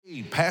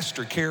Hey,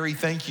 Pastor Carey,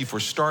 thank you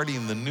for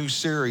starting the new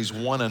series,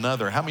 One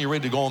Another. How many are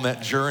ready to go on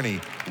that journey?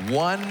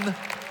 One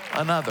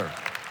another.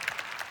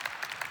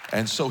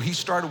 And so he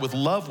started with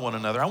love one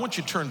another. I want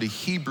you to turn to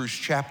Hebrews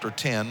chapter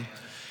 10.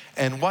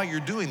 And while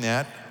you're doing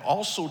that,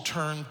 also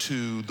turn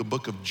to the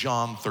book of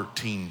John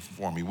 13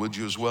 for me, would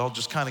you as well?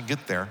 Just kind of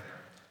get there.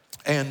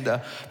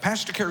 And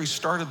Pastor Carey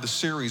started the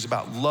series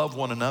about love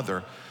one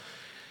another.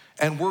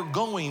 And we're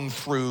going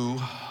through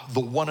the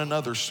one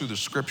another's through the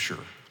scripture.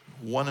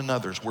 One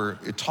another's, where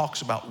it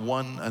talks about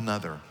one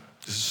another.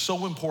 This is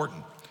so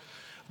important.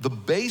 The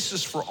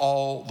basis for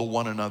all the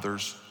one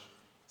another's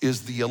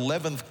is the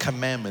 11th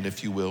commandment,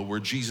 if you will, where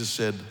Jesus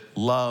said,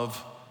 love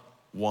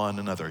one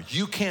another.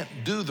 You can't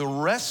do the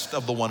rest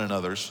of the one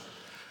another's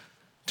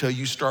till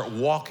you start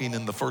walking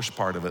in the first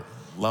part of it,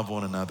 love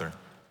one another.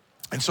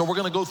 And so we're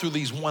gonna go through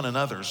these one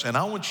another's, and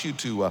I want you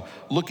to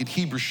look at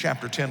Hebrews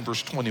chapter 10,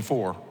 verse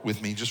 24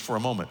 with me just for a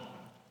moment.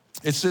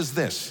 It says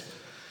this.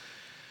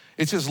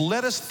 It says,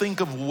 let us think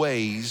of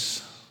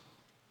ways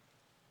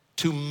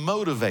to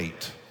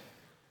motivate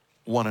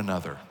one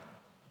another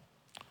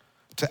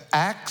to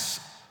acts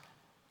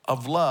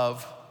of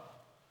love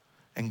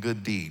and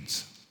good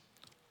deeds.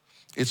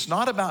 It's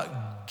not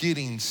about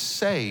getting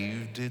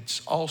saved,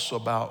 it's also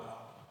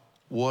about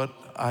what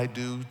I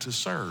do to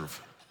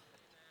serve.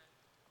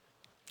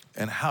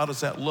 And how does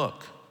that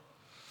look?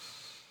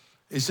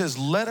 It says,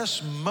 let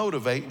us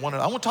motivate one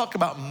another. I want to talk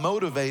about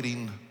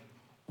motivating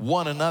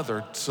one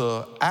another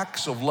to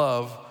acts of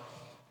love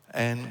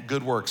and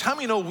good works. How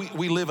many know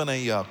we live in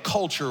a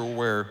culture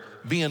where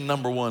being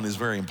number one is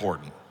very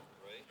important?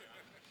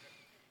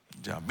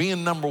 Yeah,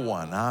 being number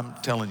one, I'm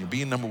telling you,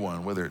 being number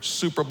one, whether it's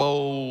Super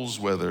Bowls,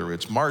 whether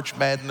it's March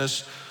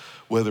Madness,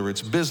 whether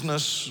it's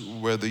business,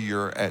 whether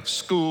you're at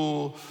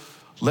school,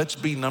 let's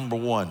be number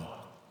one.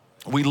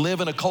 We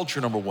live in a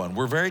culture, number one.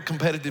 We're very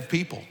competitive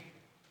people.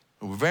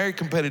 We're very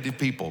competitive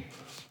people.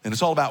 And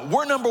it's all about,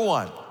 we're number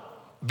one.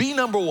 Be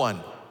number one.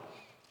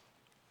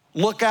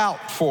 Look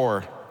out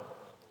for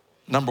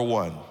number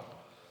one.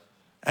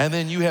 And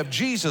then you have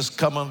Jesus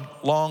coming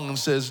along and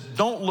says,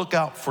 don't look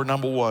out for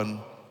number one.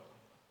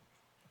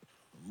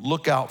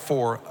 Look out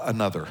for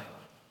another.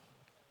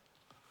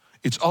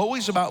 It's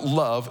always about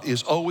love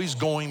is always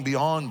going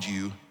beyond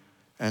you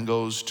and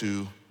goes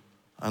to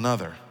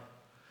another.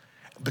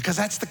 Because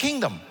that's the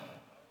kingdom.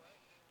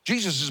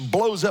 Jesus just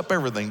blows up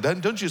everything,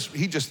 don't you?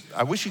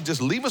 I wish he'd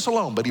just leave us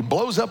alone, but he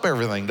blows up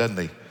everything, doesn't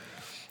he?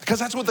 Because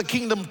that's what the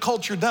kingdom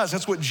culture does.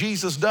 That's what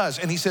Jesus does.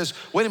 And he says,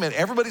 wait a minute,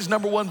 everybody's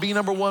number one, be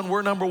number one,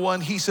 we're number one.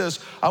 He says,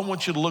 I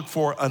want you to look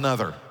for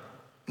another.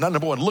 Not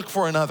number one, look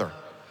for another.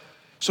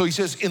 So he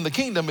says, in the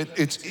kingdom,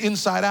 it's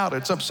inside out,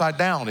 it's upside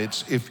down.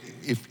 It's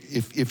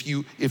if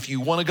you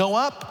want to go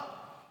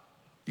up,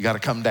 you got to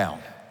come down.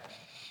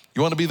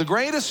 You want to be the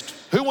greatest?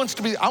 Who wants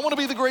to be? I want to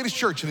be the greatest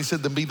church. And he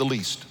said, then be the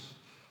least.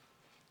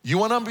 You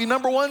want to be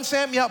number one,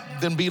 Sam? Yep,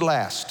 then be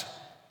last.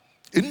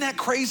 Isn't that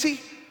crazy?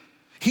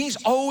 He's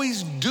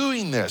always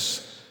doing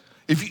this.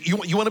 If you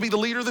want to be the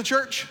leader of the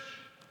church,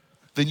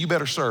 then you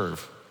better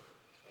serve.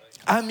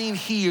 I mean,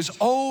 he is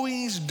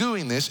always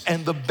doing this,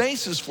 and the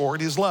basis for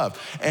it is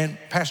love. And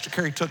Pastor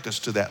Carey took us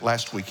to that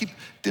last week. He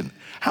didn't.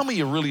 How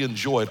many of you really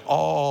enjoyed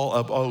all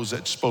of those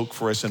that spoke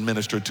for us and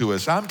ministered to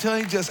us? I'm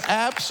telling you, just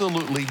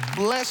absolutely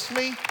blessed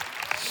me.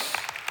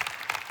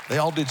 They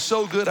all did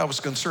so good. I was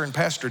concerned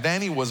Pastor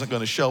Danny wasn't going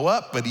to show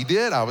up, but he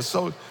did. I was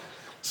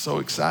so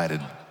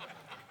excited.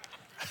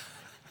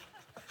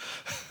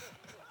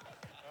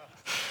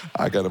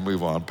 I got to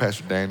move on.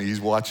 Pastor Danny,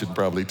 he's watching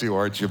probably too,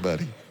 aren't you,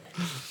 buddy?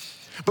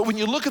 But when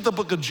you look at the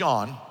book of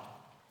John,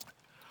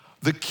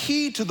 the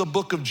key to the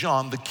book of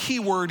John, the key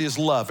word is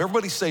love.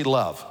 Everybody say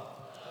love.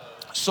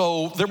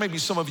 So there may be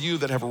some of you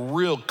that have a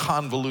real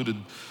convoluted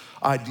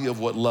idea of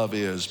what love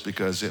is,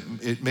 because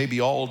it may be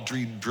all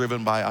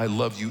driven by, I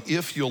love you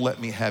if you'll let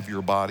me have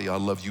your body. I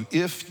love you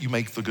if you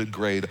make the good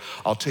grade.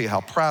 I'll tell you how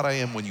proud I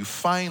am when you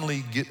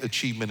finally get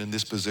achievement in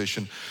this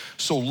position.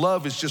 So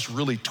love is just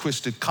really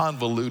twisted,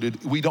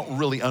 convoluted. We don't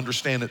really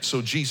understand it.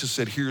 So Jesus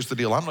said, here's the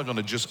deal. I'm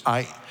not just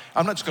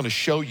going to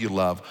show you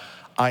love.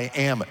 I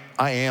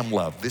am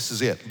love. This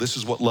is it. This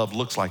is what love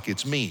looks like.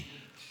 It's me.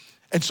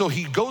 And so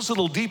he goes a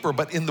little deeper,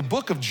 but in the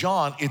book of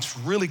John, it's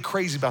really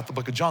crazy about the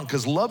book of John,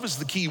 because love is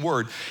the key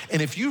word.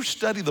 And if you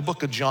study the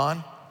book of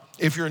John,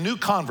 if you're a new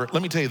convert,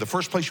 let me tell you, the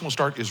first place you will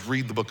start is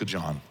read the book of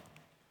John.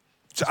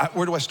 So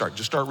where do I start?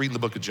 Just start reading the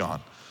book of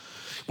John.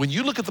 When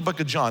you look at the book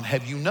of John,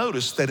 have you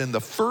noticed that in the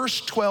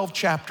first 12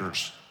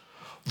 chapters,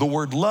 the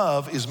word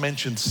love is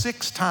mentioned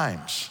 6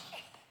 times?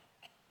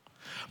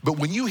 But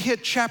when you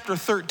hit chapter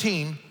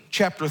 13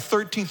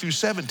 through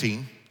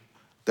 17,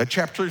 that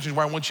chapter 13 is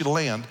where I want you to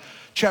land,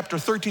 chapter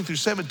 13 through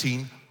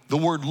 17, the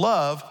word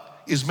love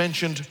is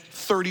mentioned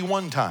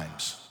 31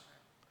 times.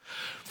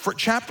 For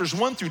chapters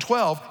 1 through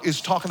 12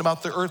 is talking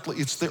about the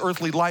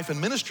earthly life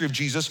and ministry of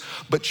Jesus,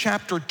 but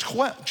chapter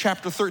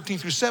 13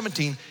 through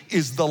 17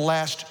 is the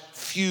last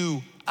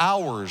few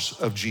hours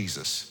of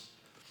Jesus.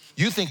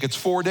 You think it's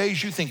 4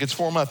 days, you think it's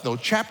 4 months. No,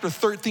 chapter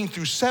 13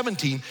 through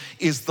 17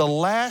 is the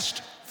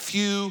last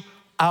few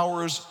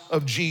hours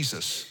of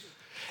Jesus.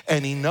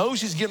 And he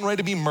knows he's getting ready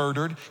to be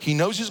murdered. He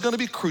knows he's going to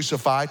be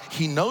crucified.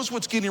 He knows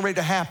what's getting ready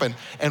to happen.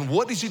 And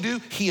what does he do?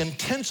 He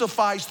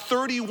intensifies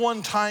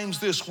 31 times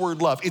this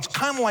word love. It's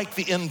kind of like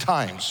the end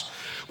times.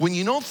 When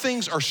you know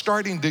things are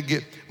starting to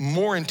get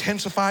more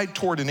intensified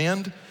toward an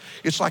end,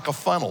 it's like a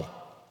funnel.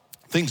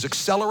 Things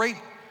accelerate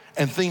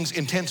and things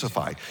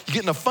intensify. You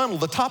get in a funnel,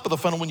 the top of the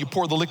funnel, when you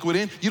pour the liquid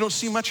in, you don't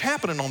see much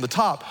happening on the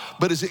top.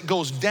 But as it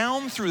goes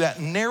down through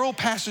that narrow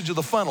passage of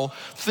the funnel,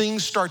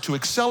 things start to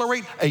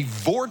accelerate. A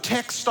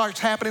vortex starts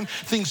happening.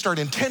 Things start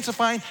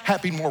intensifying,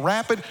 happening more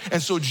rapid. And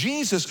so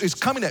Jesus is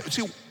coming at,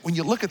 see, when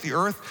you look at the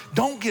earth,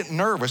 don't get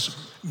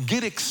nervous.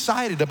 Get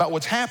excited about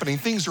what's happening.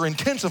 Things are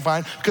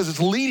intensifying because it's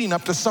leading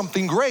up to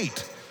something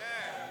great.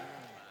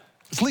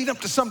 It's leading up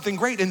to something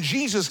great. And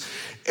Jesus,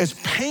 as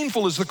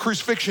painful as the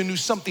crucifixion, knew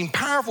something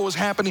powerful was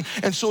happening.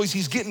 And so as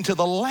he's getting to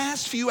the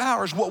last few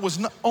hours, what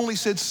was only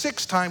said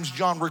 6 times,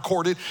 John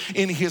recorded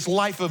in his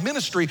life of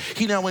ministry,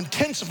 he now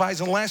intensifies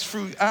in the last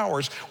few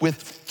hours with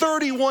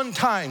 31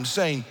 times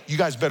saying, you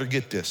guys better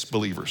get this,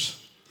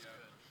 believers.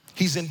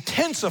 He's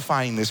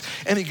intensifying this,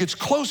 and it gets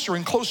closer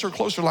and closer and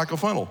closer like a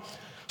funnel.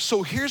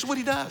 So here's what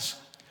he does.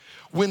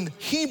 When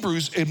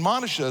Hebrews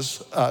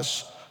admonishes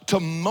us to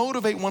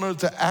motivate one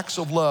another to acts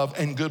of love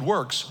and good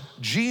works,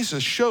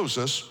 Jesus shows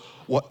us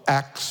what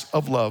acts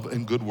of love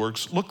and good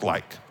works look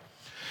like.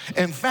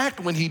 In fact,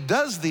 when he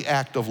does the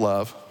act of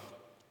love,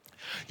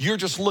 you're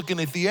just looking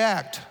at the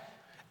act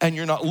and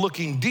you're not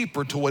looking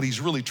deeper to what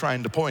he's really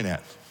trying to point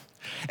at.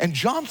 And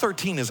John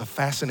 13 is a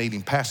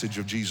fascinating passage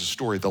of Jesus'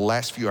 story, the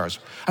last few hours.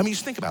 I mean,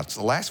 just think about it. It's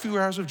the last few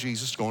hours of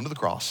Jesus going to the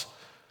cross.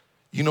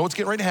 You know what's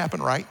getting ready to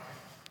happen, right?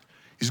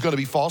 He's going to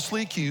be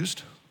falsely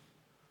accused.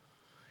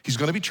 He's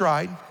going to be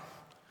tried.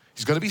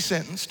 He's going to be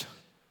sentenced.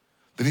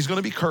 Then he's going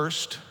to be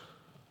cursed.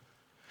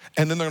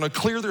 And then they're going to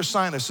clear their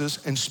sinuses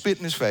and spit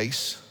in his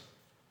face,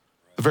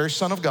 the very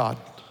Son of God.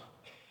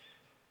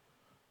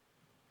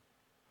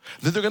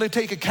 Then they're going to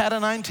take a cat o'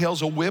 nine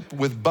tails, a whip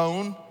with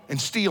bone and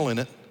steel in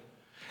it,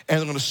 and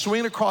they're going to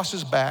swing it across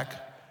his back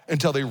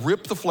until they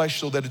rip the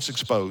flesh so that it's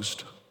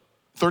exposed.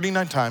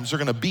 39 times, they're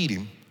going to beat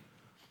him.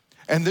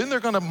 And then they're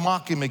going to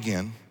mock him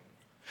again.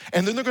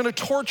 And then they're going to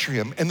torture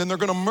him, and then they're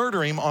going to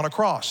murder him on a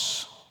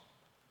cross.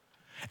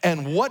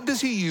 And what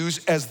does he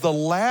use as the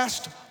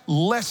last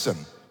lesson?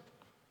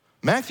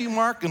 Matthew,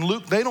 Mark, and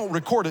Luke, they don't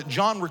record it.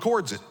 John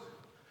records it.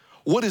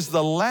 What is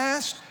the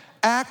last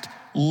act,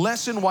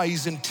 lesson, why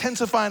he's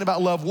intensifying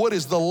about love? What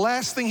is the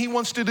last thing he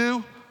wants to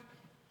do?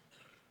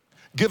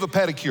 Give a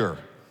pedicure.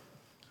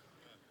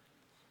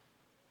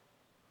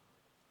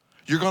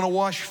 You're going to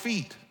wash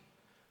feet.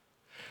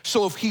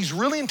 So if he's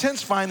really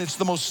intensifying, it's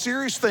the most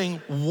serious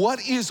thing.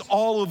 What is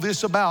all of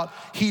this about?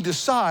 He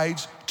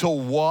decides to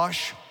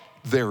wash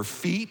their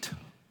feet.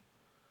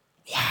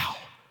 Wow.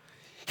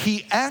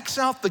 He acts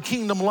out the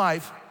kingdom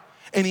life,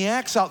 and he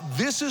acts out,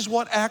 this is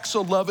what acts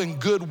of love and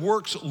good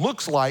works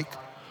looks like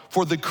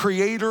for the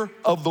creator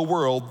of the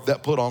world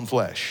that put on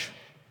flesh.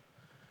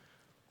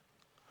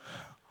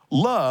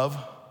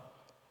 Love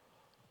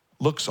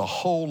looks a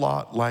whole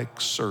lot like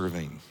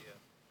serving.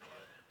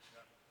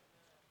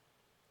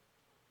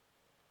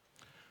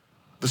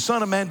 The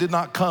Son of Man did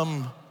not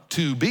come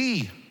to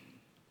be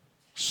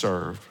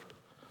served,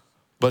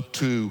 but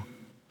to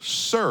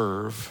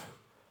serve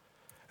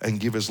and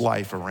give his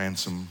life a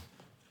ransom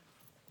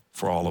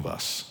for all of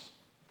us.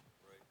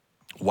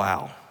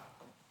 Wow.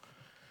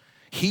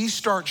 He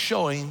starts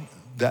showing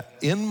that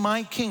in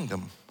my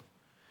kingdom,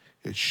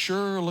 it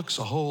sure looks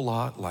a whole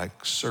lot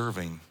like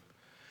serving.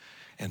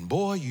 And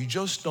boy, you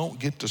just don't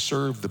get to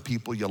serve the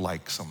people you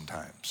like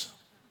sometimes.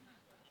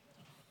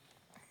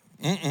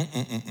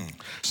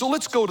 So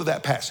let's go to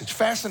that passage.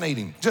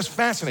 Fascinating, just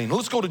fascinating.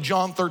 Let's go to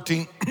John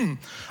 13. I'm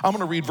going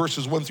to read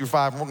verses 1 through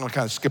 5. We're going to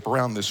kind of skip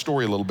around this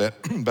story a little bit,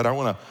 but I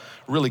want to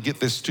really get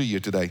this to you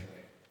today.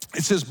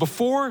 It says,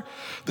 before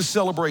the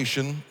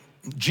celebration,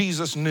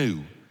 Jesus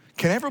knew.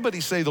 Can everybody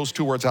say those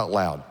 2 words out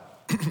loud?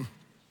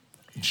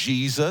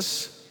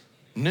 Jesus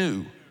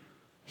knew.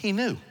 He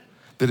knew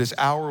that his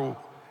hour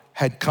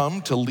had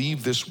come to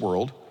leave this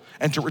world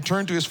and to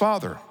return to his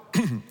Father.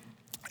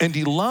 And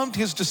he loved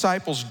his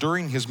disciples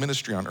during his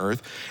ministry on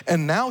earth,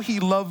 and now he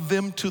loved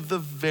them to the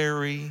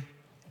very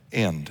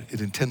end.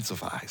 It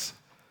intensifies.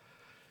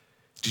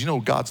 Do you know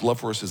God's love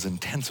for us is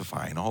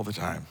intensifying all the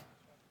time?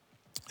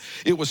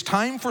 It was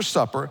time for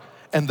supper,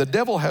 and the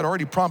devil had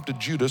already prompted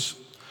Judas,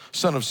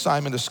 son of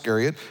Simon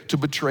Iscariot, to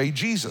betray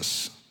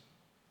Jesus.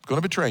 Going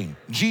to betray him.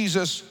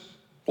 Jesus,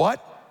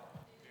 what?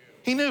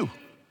 He knew.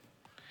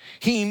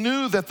 He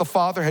knew that the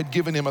Father had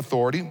given him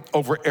authority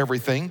over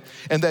everything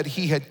and that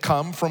he had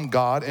come from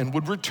God and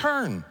would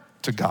return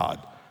to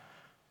God.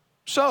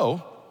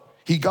 So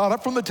he got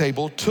up from the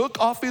table, took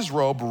off his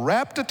robe,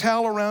 wrapped a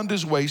towel around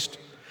his waist,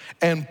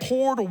 and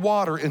poured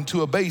water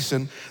into a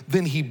basin.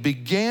 Then he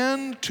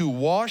began to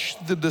wash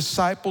the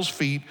disciples'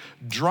 feet,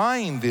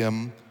 drying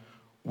them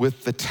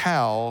with the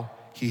towel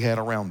he had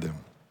around them.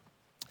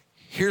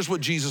 Here's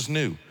what Jesus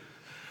knew.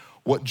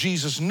 What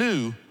Jesus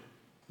knew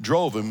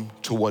drove him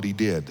to what he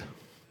did.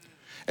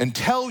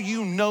 Until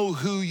you know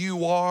who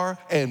you are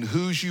and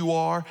whose you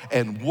are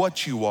and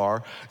what you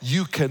are,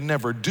 you can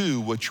never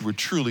do what you were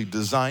truly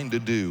designed to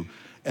do,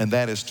 and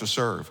that is to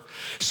serve.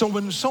 So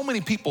when so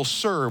many people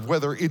serve,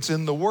 whether it's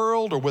in the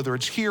world or whether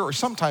it's here or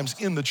sometimes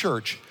in the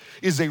church,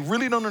 is they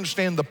really don't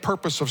understand the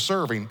purpose of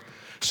serving.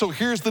 So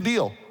here's the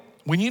deal.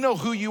 When you know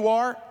who you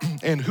are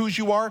and whose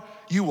you are,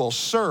 you will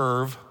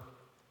serve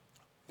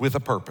with a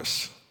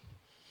purpose.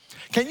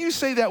 Can you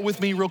say that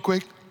with me real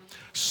quick?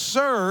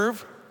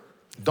 Serve.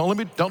 Don't let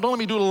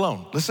me do it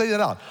alone. Let's say that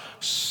out.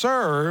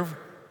 Serve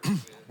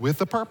with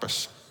a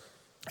purpose.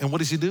 And what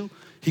does he do?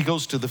 He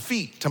goes to the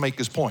feet to make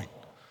his point.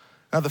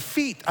 Now the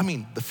feet,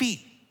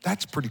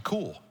 that's pretty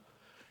cool.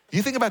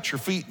 You think about your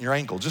feet and your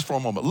ankle just for a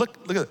moment.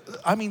 Look at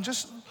it.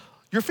 Just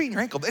your feet and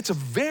your ankle. It's a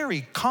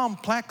very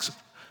complex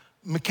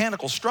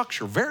mechanical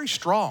structure, very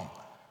strong.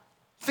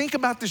 Think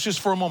about this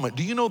just for a moment.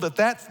 Do you know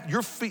that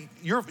your feet,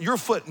 your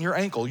foot and your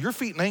ankle, your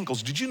feet and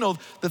ankles, did you know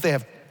that they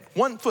have,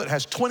 one foot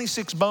has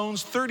 26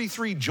 bones,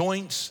 33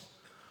 joints,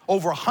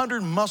 over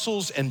 100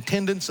 muscles and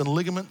tendons and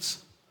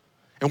ligaments?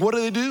 And what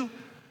do?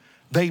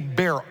 They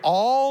bear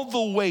all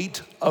the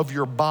weight of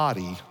your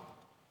body,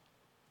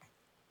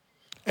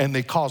 and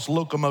they cause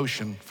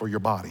locomotion for your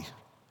body.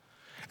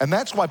 And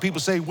that's why people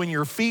say when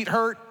your feet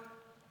hurt,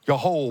 your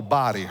whole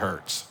body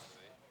hurts.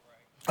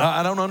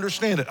 I don't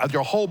understand it.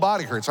 Your whole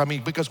body hurts.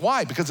 Because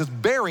why? Because it's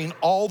bearing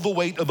all the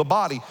weight of the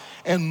body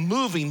and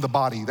moving the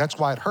body. That's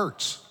why it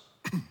hurts.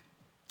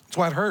 That's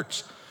why it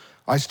hurts.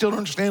 I still don't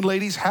understand,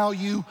 ladies, how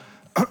you,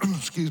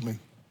 excuse me,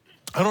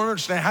 I don't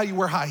understand how you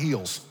wear high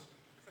heels.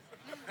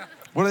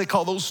 What do they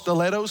call those,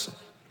 stilettos?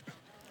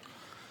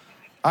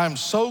 I'm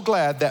so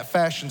glad that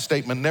fashion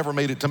statement never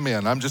made it to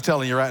men. I'm just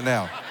telling you right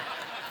now.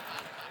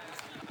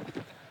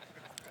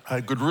 I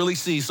could really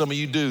see some of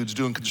you dudes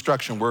doing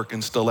construction work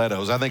in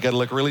stilettos. I think that'd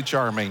look really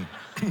charming.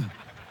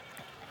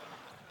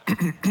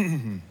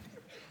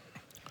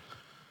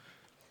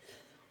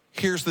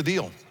 Here's the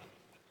deal.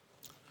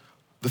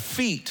 The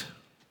feet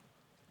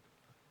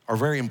are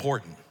very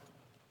important.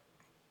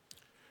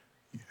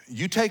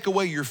 You take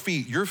away your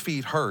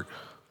feet hurt.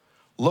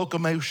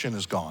 Locomotion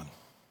is gone.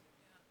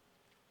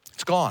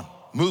 It's gone.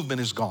 Movement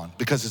is gone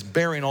because it's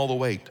bearing all the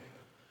weight.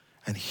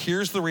 And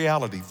here's the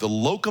reality. The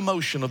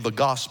locomotion of the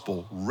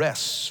gospel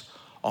rests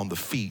on the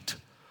feet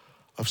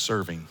of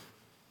serving.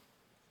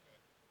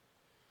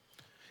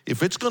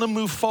 If it's gonna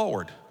move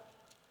forward,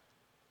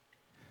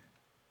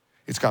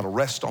 it's gotta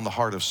rest on the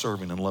heart of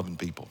serving and loving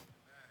people.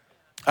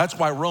 That's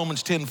why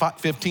Romans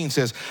 10:15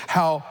 says,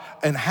 how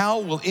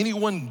will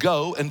anyone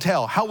go and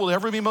tell? How will there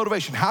ever be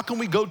motivation? How can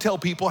we go tell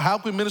people? How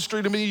can we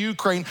minister to me in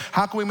Ukraine?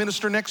 How can we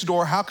minister next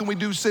door? How can we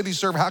do city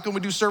serve? How can we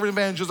do servant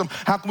evangelism?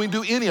 How can we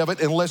do any of it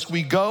unless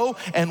we go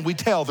and we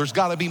tell? There's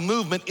gotta be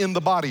movement in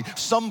the body.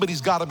 Somebody's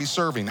gotta be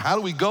serving. How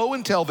do we go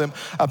and tell them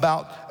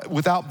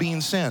without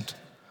being sent?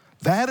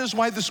 That is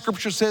why the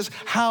scripture says,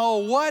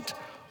 what?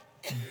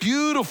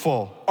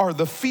 Beautiful are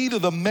the feet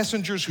of the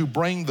messengers who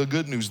bring the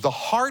good news. The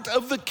heart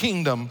of the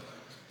kingdom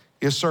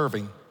is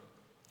serving.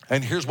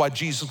 And here's why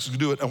Jesus could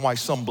do it and why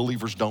some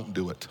believers don't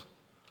do it.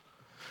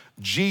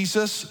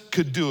 Jesus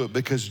could do it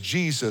because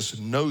Jesus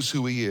knows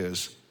who he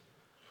is,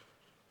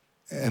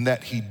 and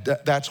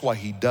that's why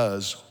he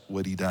does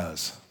what he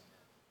does.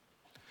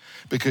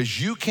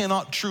 Because you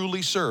cannot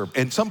truly serve.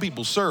 And some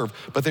people serve,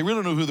 but they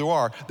really know who they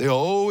are. They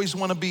always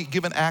want to be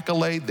given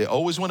accolade. They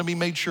always want to be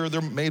made sure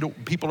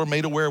people are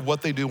made aware of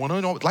what they do.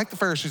 Like the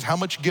Pharisees, how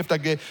much gift I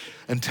get.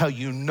 Until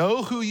you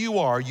know who you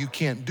are, you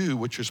can't do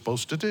what you're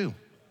supposed to do.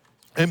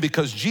 And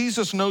because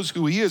Jesus knows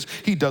who he is,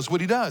 he does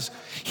what he does.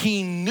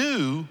 He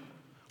knew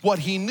what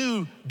he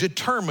knew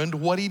determined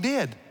what he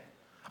did.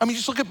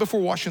 Just look at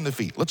before washing the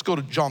feet. Let's go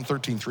to John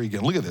 13:3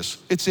 again. Look at this.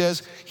 It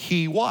says,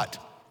 he what?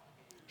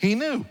 He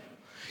knew.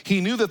 He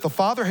knew that the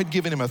Father had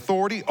given him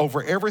authority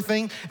over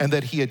everything and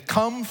that he had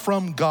come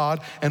from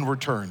God and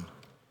returned.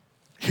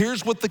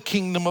 Here's what the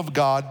kingdom of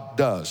God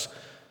does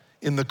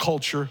in the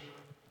culture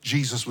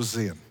Jesus was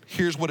in.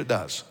 Here's what it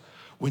does.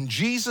 When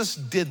Jesus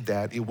did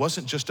that, it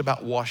wasn't just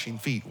about washing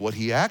feet. What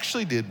he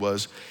actually did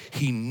was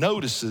he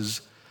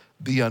notices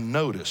the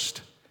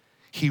unnoticed.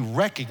 He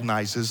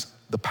recognizes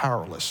the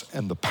powerless.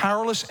 And the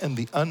powerless and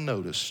the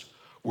unnoticed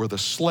were the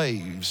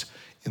slaves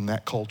in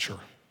that culture.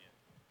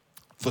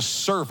 The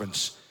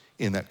servants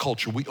in that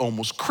culture. We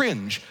almost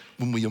cringe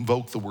when we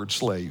invoke the word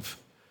slave.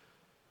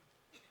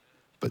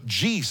 But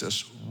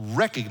Jesus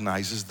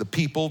recognizes the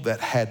people that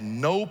had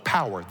no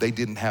power. They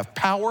didn't have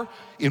power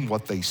in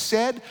what they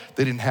said.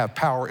 They didn't have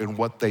power in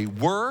what they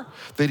were.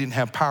 They didn't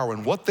have power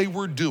in what they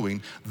were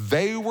doing.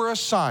 They were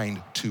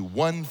assigned to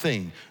one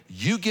thing.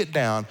 You get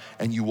down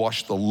and you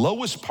wash the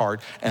lowest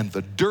part and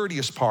the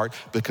dirtiest part,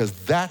 because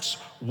that's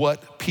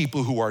what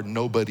people who are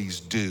nobodies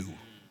do.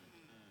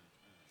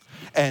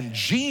 And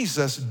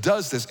Jesus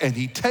does this, and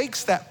he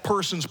takes that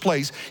person's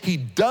place, he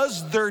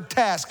does their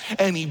task,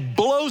 and he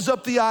blows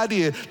up the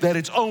idea that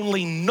it's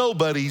only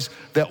nobodies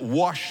that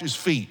wash his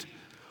feet.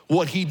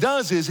 What he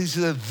does is he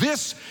says,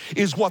 this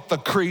is what the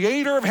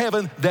creator of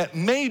heaven that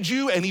made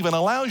you and even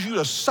allows you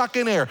to suck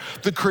in air,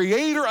 the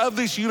creator of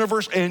this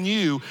universe and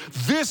you,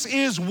 this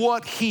is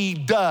what he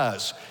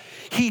does.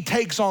 He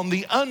takes on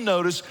the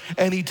unnoticed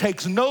and he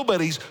takes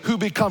nobodies who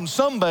become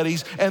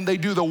somebodies, and they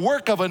do the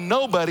work of a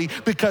nobody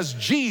because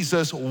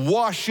Jesus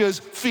washes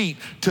feet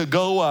to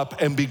go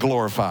up and be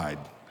glorified.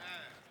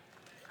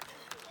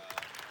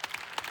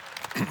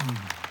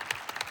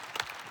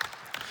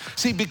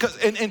 See, because,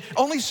 and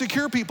only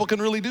secure people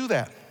can really do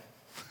that.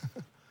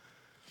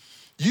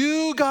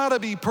 You gotta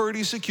be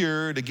pretty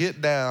secure to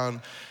get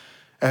down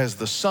as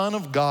the Son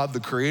of God,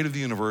 the creator of the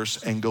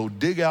universe, and go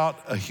dig out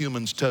a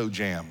human's toe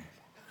jam.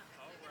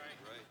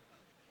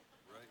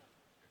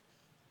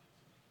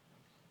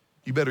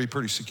 You better be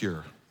pretty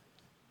secure.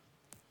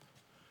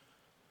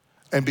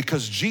 And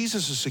because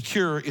Jesus is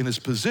secure in his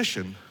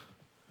position,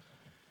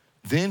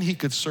 then he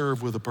could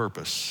serve with a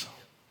purpose.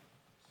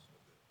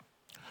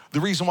 The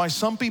reason why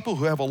some people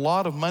who have a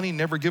lot of money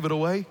never give it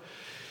away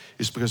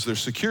is because their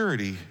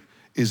security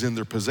is in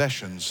their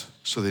possessions,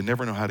 so they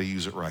never know how to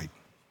use it right.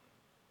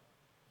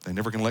 They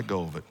never can let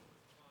go of it.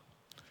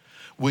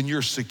 When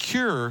you're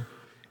secure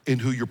in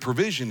who your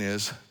provision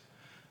is,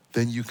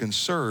 then you can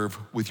serve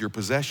with your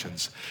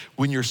possessions.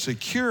 When you're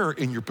secure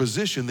in your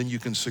position, then you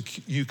can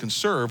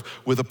serve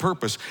with a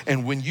purpose.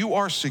 And when you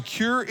are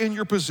secure in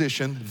your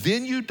position,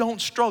 then you don't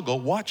struggle.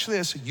 Watch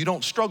this. You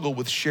don't struggle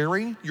with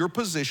sharing your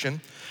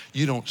position.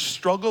 You don't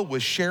struggle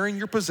with sharing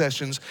your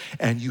possessions,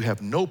 and you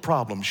have no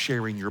problem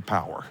sharing your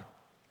power.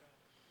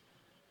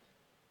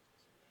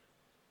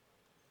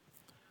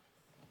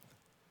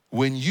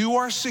 When you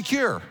are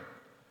secure,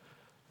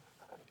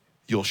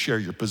 you'll share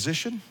your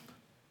position,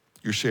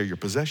 you'll share your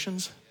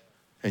possessions,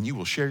 and you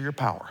will share your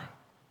power.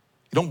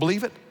 You don't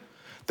believe it?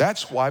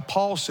 That's why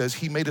Paul says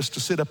he made us to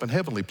sit up in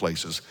heavenly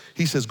places.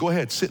 He says, go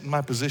ahead, sit in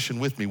my position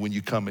with me when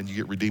you come and you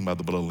get redeemed by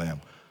the blood of the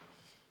Lamb.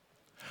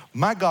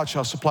 My God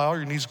shall supply all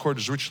your needs according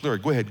to his riches glory.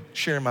 Go ahead,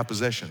 share in my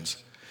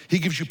possessions. He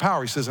gives you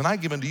power. He says, and I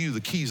give unto you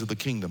the keys of the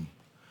kingdom.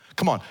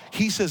 Come on,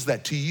 he says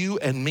that to you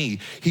and me.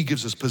 He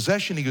gives us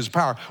possession, he gives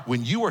power.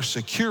 When you are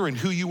secure in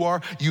who you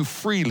are, you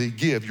freely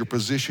give your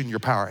position, your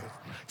power.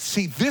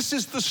 See, this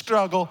is the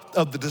struggle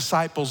of the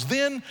disciples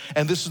then,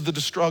 and this is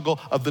the struggle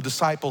of the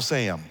disciple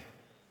Sam.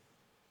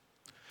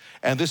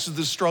 And this is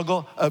the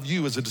struggle of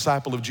you as a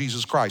disciple of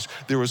Jesus Christ.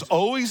 There is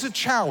always a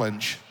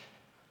challenge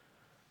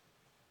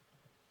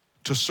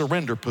to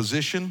surrender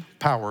position,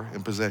 power,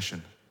 and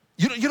possession.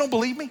 You don't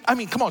believe me? I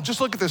mean, come on,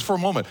 just look at this for a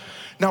moment.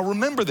 Now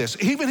remember this,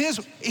 even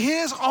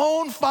his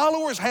own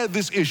followers had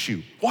this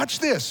issue. Watch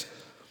this.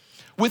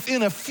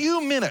 Within a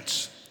few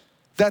minutes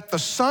that the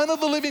Son of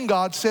the living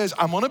God says,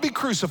 I'm gonna be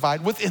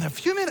crucified, within a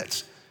few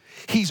minutes,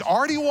 he's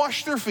already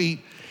washed their feet,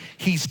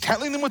 he's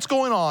telling them what's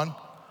going on,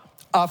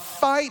 a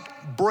fight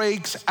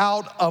breaks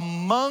out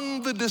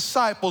among the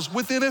disciples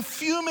within a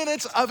few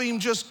minutes of him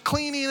just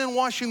cleaning and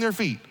washing their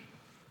feet.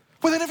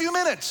 Within a few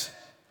minutes.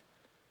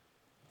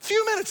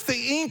 Few minutes, the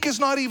ink is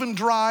not even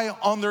dry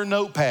on their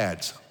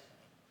notepads.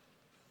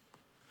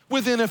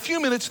 Within a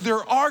few minutes,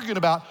 they're arguing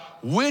about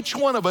which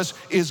one of us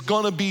is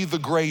gonna be the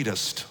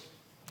greatest.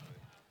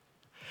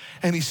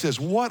 And he says,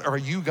 what are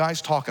you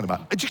guys talking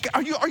about?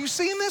 Are you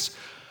seeing this?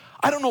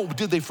 I don't know,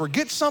 did they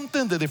forget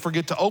something? Did they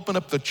forget to open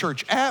up the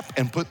church app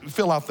and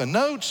fill out the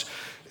notes?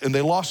 And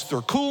they lost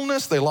their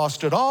coolness, they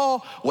lost it all.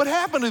 What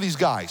happened to these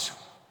guys?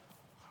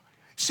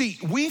 See,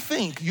 we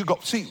think,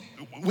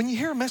 when you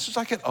hear a message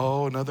like that,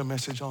 oh, another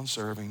message on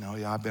serving. Oh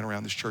yeah, I've been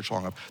around this church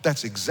long enough.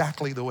 That's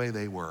exactly the way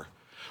they were.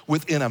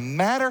 Within a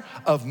matter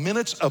of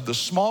minutes of the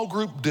small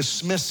group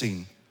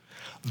dismissing,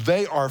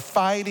 they are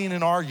fighting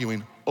and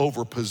arguing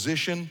over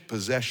position,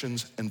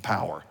 possessions, and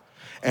power.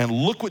 And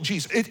look what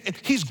Jesus,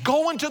 he's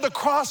going to the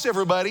cross,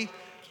 everybody.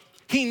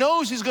 He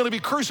knows he's gonna be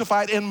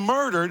crucified and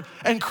murdered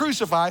and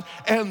crucified,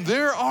 and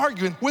they're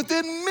arguing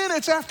within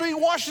minutes after he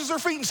washes their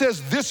feet and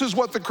says, this is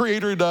what the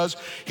Creator does.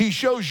 He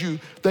shows you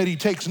that he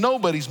takes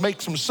nobodies,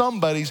 makes them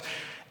somebodies,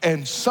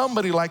 and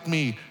somebody like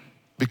me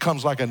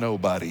becomes like a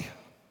nobody.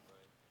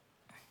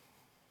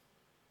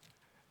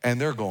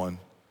 And they're going,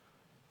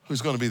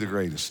 who's gonna be the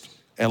greatest?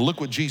 And look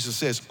what Jesus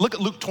says. Look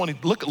at Luke 20,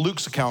 look at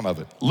Luke's account of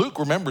it. Luke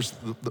remembers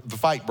the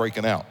fight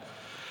breaking out.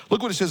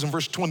 Look what it says in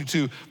verse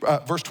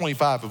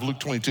 25 of Luke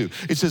 22.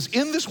 It says,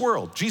 in this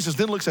world, Jesus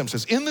then looks at him and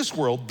says, in this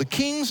world, the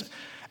kings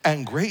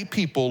and great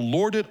people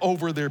lord it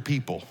over their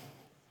people.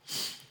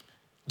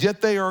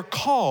 Yet they are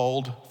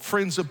called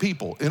friends of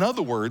people. In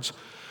other words,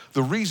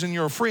 the reason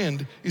you're a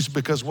friend is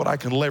because what I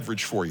can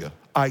leverage for you.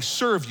 I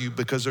serve you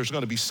because there's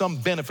gonna be some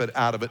benefit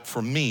out of it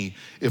for me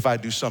if I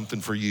do something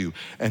for you.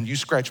 And you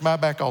scratch my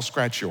back, I'll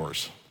scratch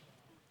yours.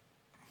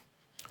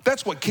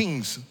 That's what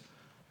kings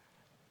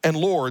and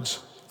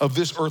lords of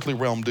this earthly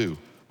realm do.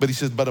 But he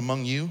says, but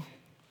among you,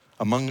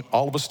 among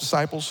all of us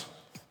disciples,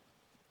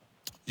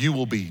 you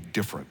will be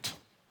different.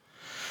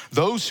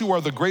 Those who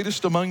are the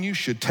greatest among you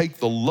should take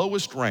the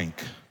lowest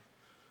rank,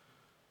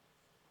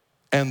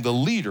 and the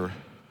leader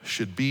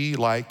should be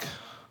like,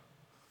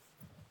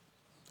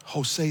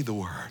 say the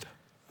word,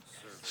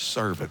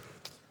 servant.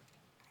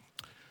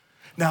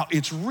 Now,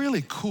 it's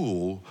really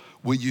cool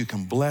when you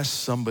can bless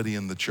somebody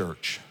in the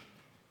church.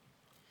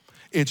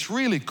 It's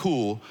really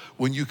cool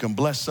when you can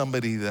bless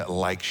somebody that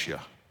likes you.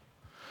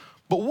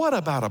 But what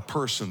about a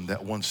person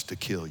that wants to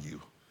kill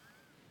you?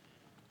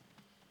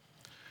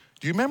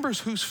 Do you remember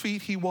whose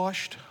feet he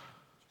washed?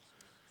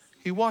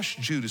 He washed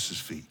Judas's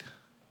feet.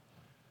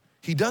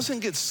 He doesn't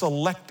get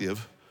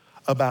selective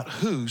about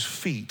whose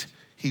feet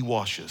he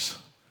washes.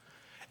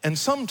 And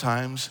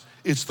sometimes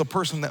it's the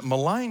person that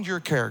maligned your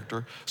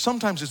character.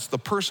 Sometimes it's the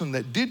person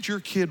that did your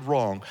kid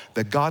wrong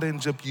that God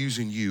ends up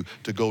using you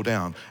to go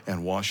down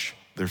and wash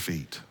their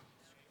feet.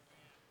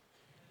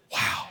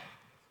 Wow.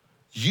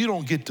 You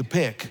don't get to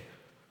pick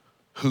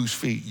whose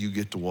feet you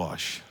get to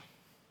wash.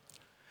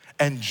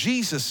 And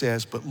Jesus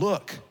says, but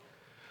look,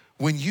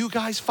 when you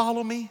guys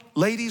follow me,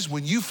 ladies,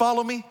 when you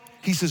follow me,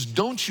 he says,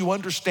 don't you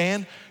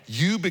understand?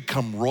 You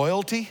become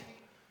royalty.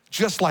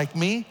 Just like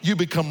me, you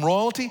become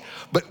royalty.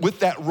 But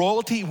with that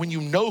royalty, when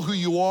you know who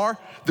you are,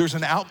 there's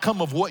an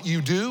outcome of what you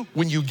do.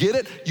 When you get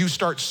it, you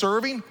start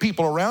serving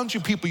people around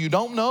you, people you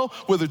don't know,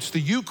 whether it's the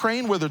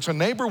Ukraine, whether it's a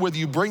neighbor, whether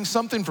you bring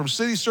something from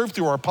City Serve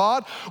through our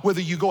pod, whether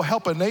you go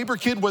help a neighbor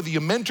kid, whether you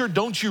mentor.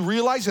 Don't you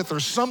realize that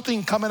there's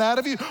something coming out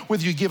of you?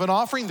 Whether you give an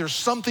offering, there's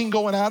something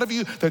going out of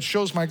you that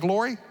shows my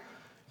glory.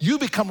 You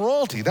become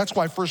royalty. That's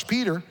why 1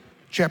 Peter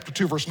chapter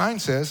 2, verse 9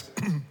 says,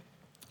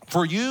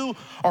 for you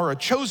are a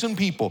chosen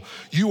people.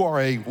 You are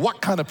a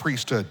what kind of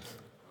priesthood?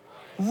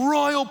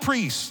 Royal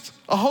priest,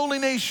 a holy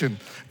nation,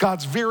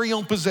 God's very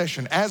own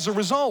possession. As a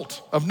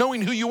result of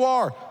knowing who you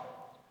are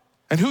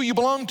and who you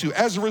belong to,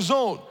 as a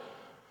result,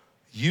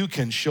 you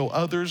can show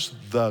others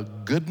the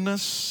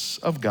goodness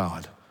of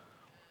God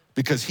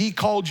because he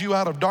called you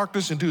out of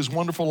darkness into his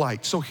wonderful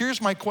light. So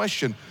here's my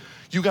question.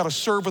 You got to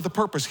serve with a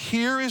purpose.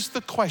 Here is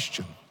the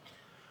question.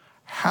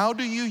 How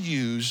do you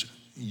use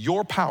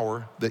your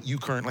power that you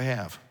currently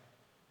have?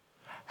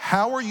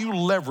 How are you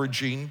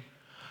leveraging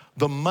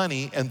the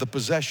money and the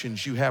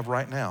possessions you have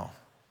right now?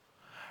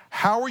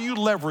 How are you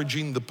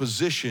leveraging the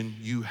position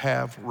you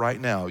have right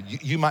now?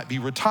 You might be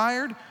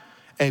retired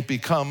and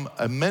become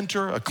a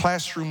mentor, a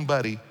classroom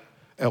buddy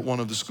at one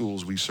of the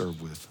schools we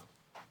serve with.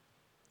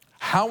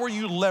 How are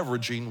you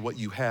leveraging what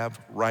you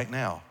have right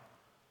now?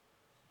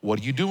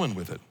 What are you doing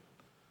with it?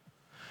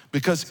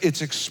 Because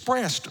it's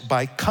expressed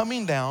by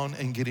coming down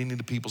and getting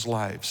into people's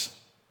lives.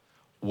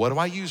 What do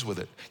I use with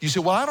it? You say,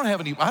 well, I don't have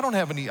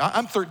any,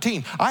 I'm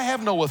 13. I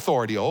have no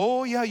authority.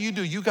 Oh yeah, you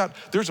do.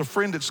 There's a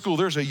friend at school,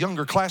 there's a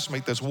younger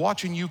classmate that's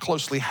watching you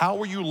closely. How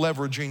are you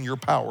leveraging your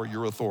power,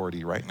 your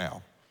authority right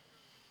now?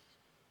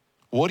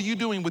 What are you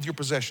doing with your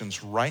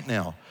possessions right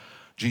now?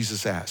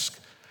 Jesus asked.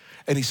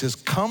 And he says,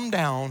 come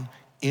down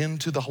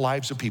into the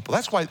lives of people.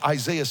 That's why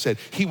Isaiah said,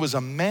 he was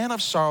a man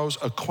of sorrows,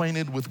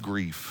 acquainted with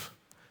grief.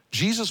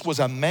 Jesus was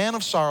a man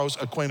of sorrows,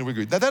 acquainted with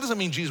grief. Now that doesn't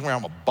mean Jesus went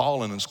around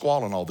bawling and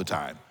squalling all the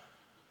time.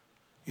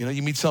 You know,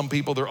 you meet some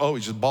people, they're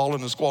always just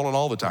bawling and squalling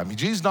all the time.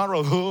 Jesus not,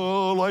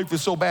 oh, life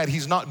is so bad.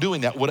 He's not doing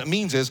that. What it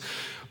means is,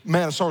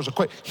 man of sorrows,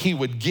 he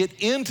would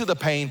get into the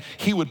pain.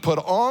 He would put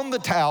on the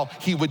towel.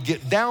 He would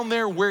get down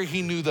there where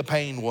he knew the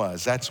pain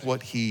was. That's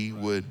what he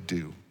would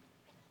do.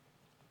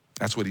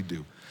 That's what he'd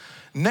do.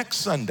 Next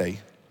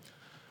Sunday,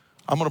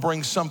 I'm gonna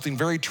bring something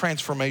very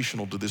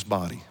transformational to this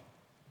body.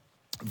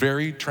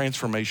 Very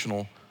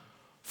transformational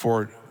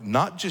for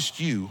not just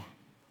you,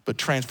 but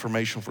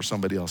transformational for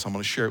somebody else. I'm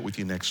gonna share it with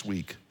you next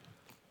week.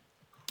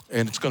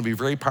 And it's gonna be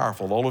very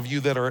powerful. All of you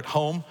that are at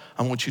home,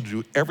 I want you to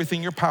do everything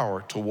in your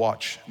power to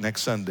watch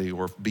next Sunday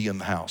or be in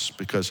the house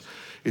because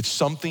it's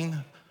something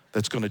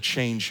that's gonna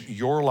change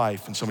your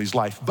life and somebody's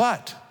life.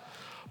 But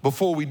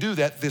before we do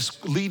that,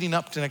 this leading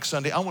up to next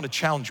Sunday, I wanna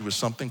challenge you with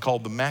something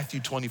called the Matthew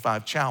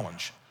 25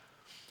 Challenge,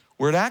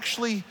 where it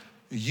actually,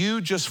 you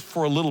just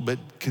for a little bit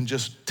can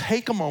just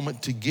take a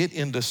moment to get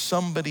into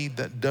somebody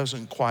that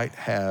doesn't quite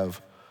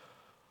have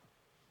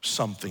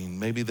something.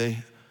 Maybe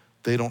they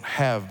don't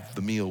have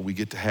the meal we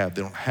get to have.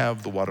 They don't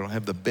have the water, don't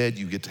have the bed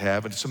you get to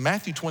have. And it's a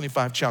Matthew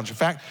 25 challenge. In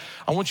fact,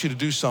 I want you to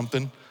do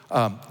something.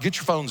 Get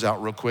your phones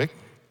out real quick.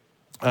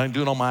 I'm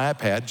doing it on my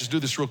iPad. Just do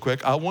this real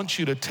quick. I want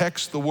you to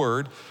text the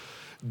word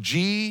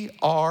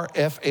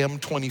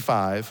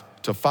GRFM25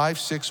 to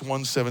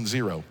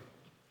 56170.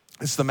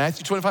 It's the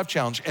Matthew 25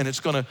 challenge, and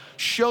it's gonna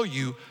show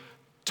you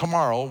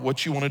tomorrow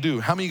what you wanna do.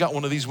 How many got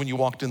one of these when you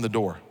walked in the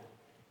door?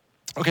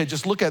 Okay,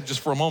 just look at it just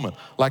for a moment.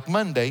 Like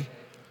Monday,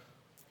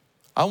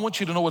 I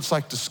want you to know what it's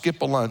like to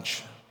skip a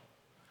lunch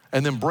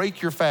and then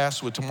break your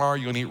fast with tomorrow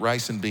you're gonna eat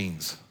rice and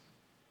beans.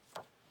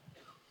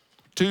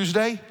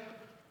 Tuesday,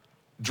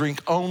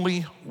 drink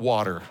only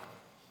water.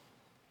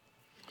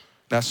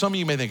 Now, some of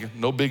you may think,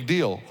 no big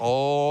deal.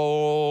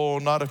 Oh,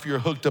 not if you're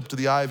hooked up to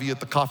the IV at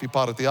the coffee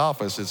pot at the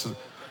office.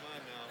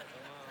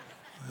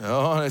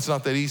 No, it's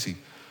not that easy.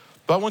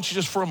 But I want you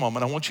just for a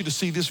moment, I want you to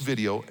see this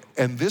video,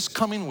 and this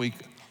coming week,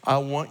 I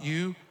want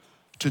you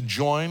to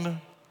join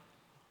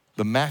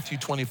the Matthew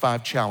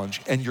 25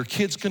 challenge. And your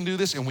kids can do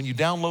this, and when you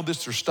download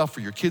this, there's stuff for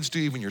your kids to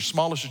do, even your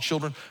smallest of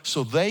children,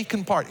 so they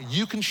can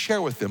you can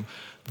share with them,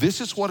 this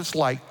is what it's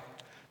like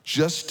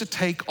just to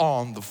take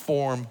on the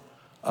form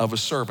of a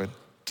servant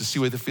to see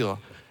what they feel,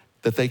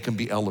 that they can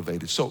be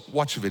elevated. So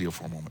watch the video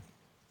for a moment.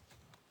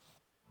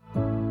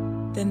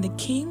 Then the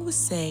king would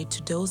say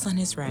to those on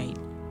his right,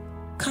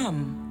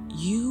 "Come,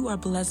 you are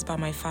blessed by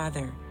my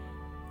Father.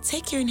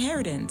 Take your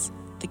inheritance,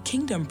 the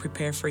kingdom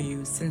prepared for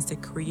you since the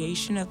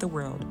creation of the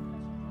world.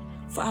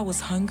 For I was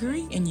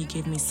hungry, and you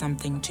gave me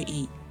something to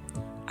eat.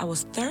 I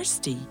was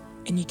thirsty,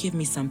 and you gave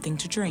me something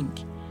to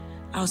drink.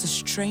 I was a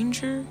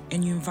stranger,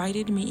 and you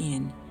invited me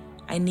in.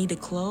 I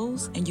needed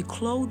clothes, and you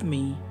clothed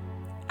me.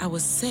 I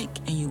was sick,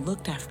 and you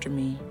looked after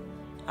me.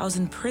 I was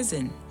in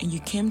prison, and you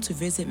came to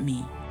visit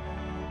me."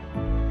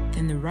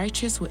 Then the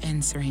righteous would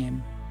answer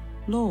him,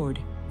 "Lord,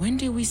 when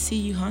did we see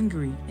you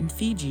hungry and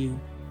feed you,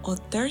 or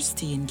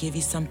thirsty and give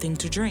you something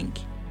to drink?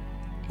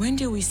 When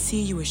did we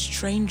see you a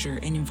stranger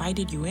and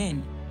invited you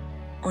in,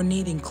 or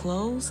needing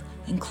clothes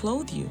and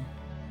clothe you?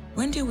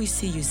 When did we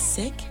see you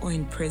sick or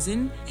in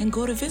prison and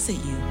go to visit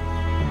you?"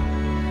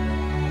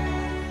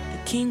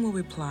 The king will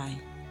reply,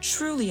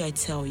 "Truly I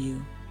tell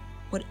you,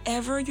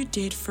 whatever you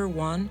did for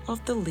one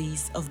of the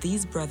least of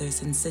these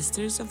brothers and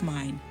sisters of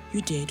mine,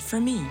 you did for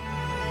me."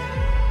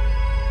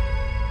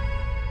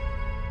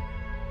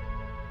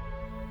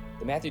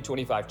 The Matthew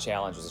 25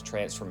 challenge was a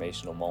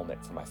transformational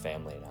moment for my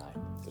family and I.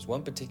 There was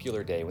one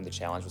particular day when the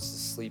challenge was to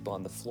sleep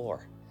on the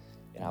floor.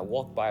 And I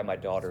walked by my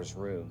daughter's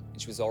room,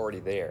 and she was already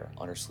there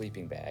on her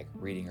sleeping bag,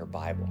 reading her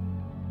Bible.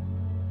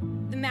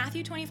 The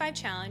Matthew 25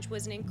 challenge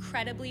was an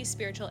incredibly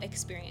spiritual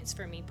experience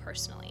for me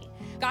personally.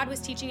 God was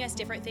teaching us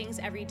different things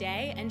every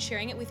day, and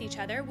sharing it with each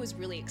other was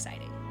really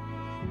exciting.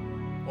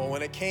 Well,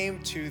 when it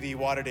came to the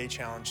Water Day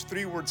Challenge,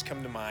 3 words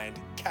come to mind: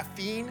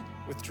 caffeine,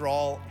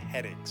 withdrawal,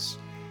 headaches.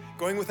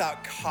 Going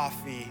without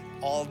coffee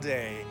all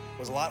day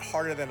was a lot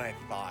harder than I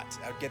thought.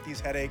 I would get these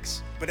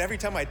headaches, but every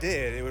time I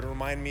did, it would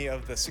remind me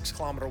of the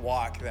 6-kilometer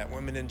walk that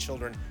women and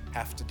children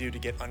have to do to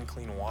get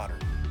unclean water.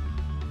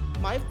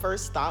 My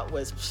first thought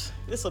was,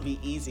 this will be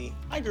easy.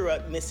 I grew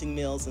up missing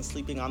meals and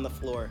sleeping on the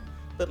floor,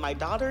 but my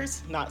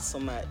daughters, not so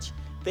much.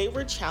 They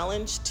were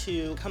challenged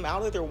to come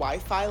out of their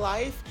Wi-Fi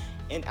life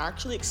and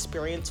actually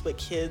experience what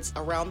kids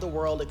around the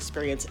world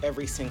experience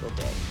every single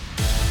day.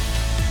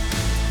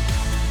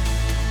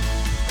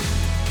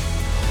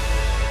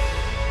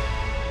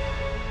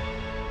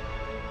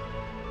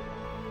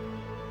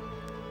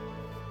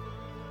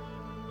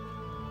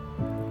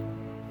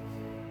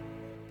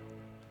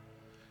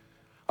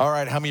 All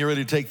right, how many are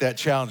ready to take that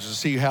challenge to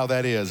see how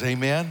that is?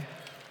 Amen?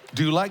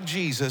 Do like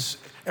Jesus,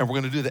 and we're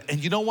gonna do that.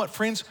 And you know what,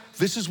 friends?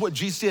 This is what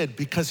Jesus did.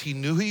 Because he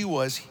knew who he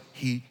was,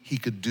 he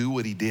could do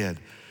what he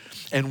did.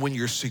 And when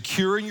you're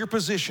secure in your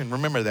position,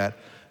 remember that,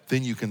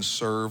 then you can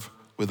serve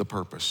with a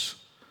purpose.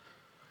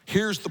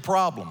 Here's the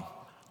problem.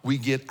 We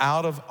get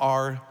out of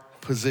our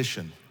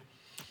position.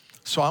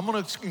 So I'm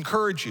gonna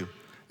encourage you,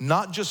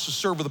 not just to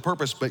serve with a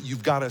purpose, but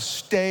you've gotta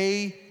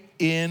stay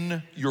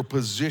in your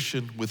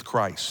position with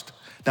Christ.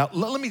 Now,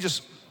 let me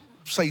just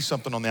say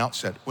something on the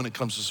outset when it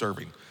comes to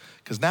serving.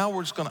 Because now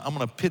I'm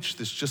gonna pitch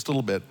this just a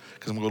little bit,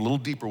 because I'm gonna go a little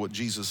deeper what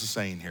Jesus is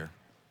saying here.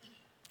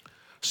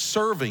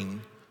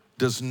 Serving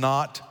does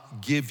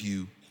not give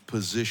you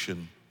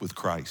position with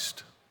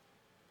Christ.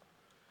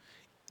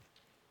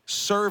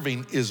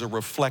 Serving is a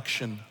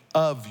reflection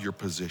of your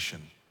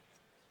position.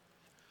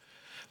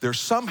 There's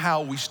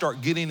somehow we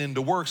start getting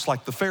into works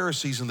like the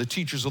Pharisees and the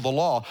teachers of the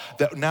law,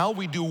 that now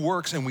we do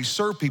works and we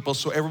serve people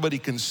so everybody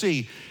can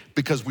see,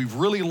 because we've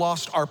really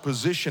lost our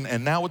position,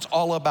 and now it's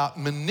all about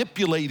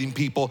manipulating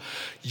people.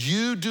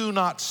 You do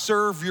not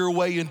serve your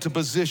way into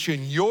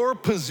position. Your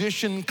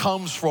position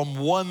comes from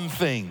one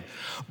thing: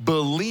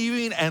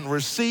 believing and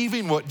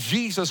receiving what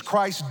Jesus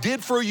Christ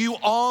did for you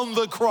on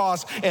the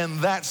cross, and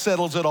that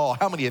settles it all.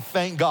 How many of you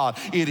thank God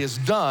it is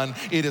done?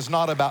 It is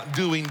not about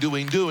doing.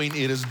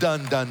 It is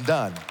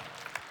done.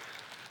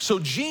 So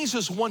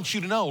Jesus wants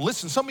you to know,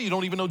 listen, some of you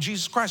don't even know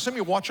Jesus Christ. Some of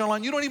you watch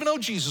online, you don't even know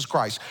Jesus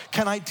Christ.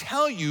 Can I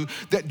tell you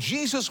that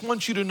Jesus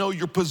wants you to know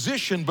your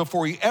position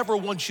before he ever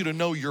wants you to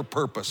know your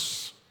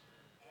purpose?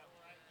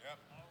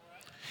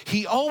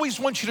 He always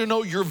wants you to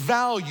know your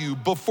value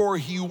before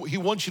he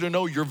wants you to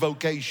know your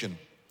vocation.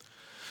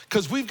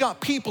 Because we've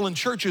got people in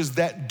churches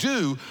that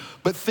do,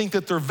 but think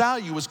that their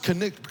value is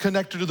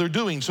connected to their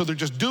doing. So they're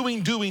just doing,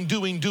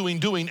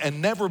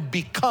 and never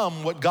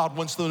become what God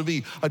wants them to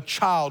be, a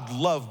child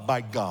loved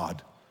by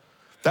God.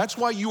 That's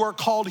why you are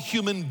called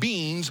human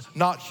beings,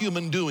 not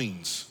human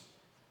doings.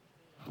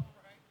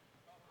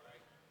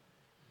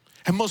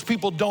 And most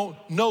people don't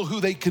know who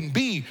they can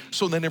be,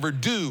 so they never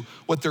do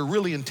what they're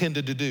really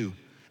intended to do.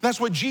 That's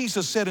what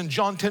Jesus said in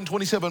John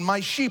 10:27,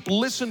 my sheep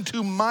listen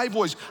to my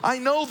voice. I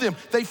know them,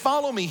 they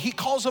follow me. He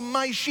calls them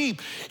my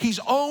sheep. He's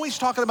always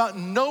talking about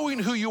knowing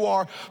who you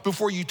are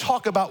before you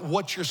talk about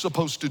what you're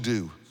supposed to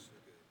do.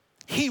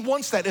 He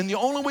wants that, and the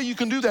only way you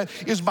can do that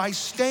is by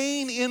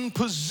staying in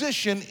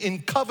position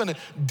in covenant.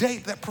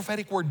 That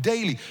prophetic word,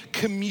 daily.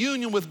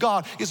 Communion with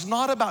God is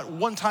not about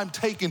one time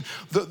taking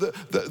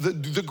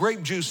the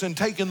grape juice and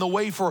taking the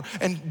wafer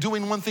and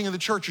doing one thing in the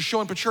church or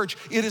showing up at church.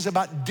 It is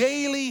about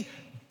daily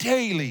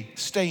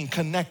staying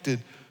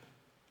connected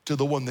to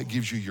the one that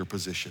gives you your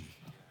position.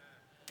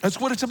 That's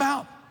what it's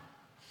about.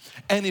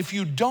 And if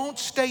you don't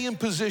stay in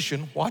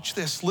position, watch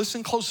this,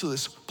 listen close to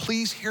this.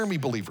 Please hear me,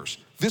 believers.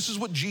 This is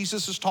what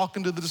Jesus is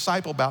talking to the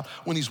disciple about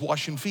when he's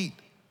washing feet.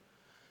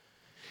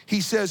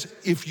 He says,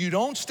 if you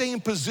don't stay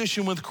in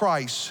position with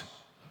Christ,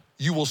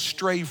 you will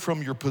stray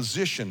from your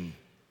position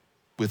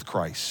with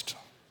Christ.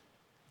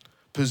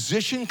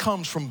 Position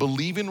comes from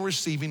believing and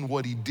receiving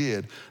what he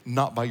did,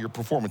 not by your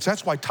performance.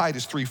 That's why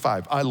Titus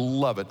 3:5, I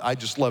love it, I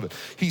just love it.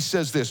 He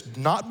says this,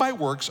 not by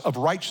works of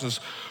righteousness,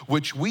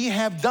 which we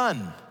have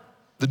done,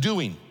 the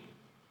doing,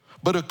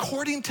 but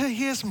according to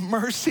his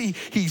mercy,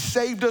 he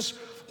saved us,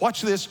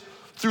 watch this,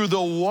 through the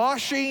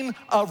washing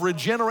of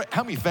regeneration.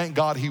 How many thank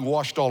God he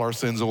washed all our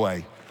sins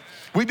away?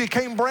 We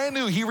became brand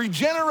new, he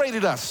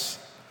regenerated us.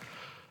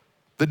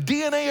 The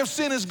DNA of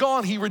sin is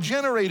gone, he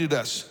regenerated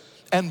us.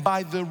 And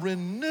by the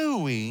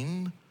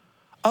renewing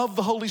of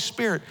the Holy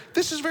Spirit.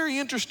 This is very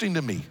interesting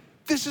to me.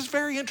 This is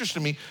very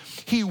interesting to me.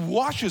 He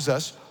washes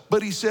us,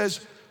 but he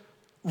says,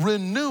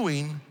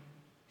 renewing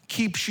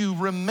keeps you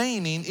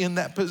remaining in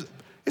that position.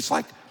 It's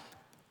like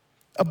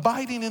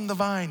abiding in the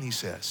vine, he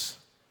says.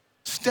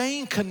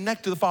 Staying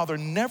connected to the Father,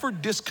 never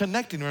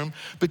disconnecting from him,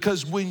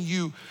 because when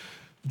you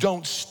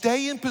don't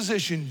stay in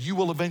position, you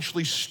will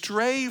eventually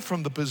stray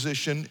from the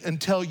position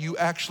until you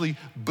actually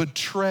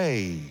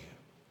betray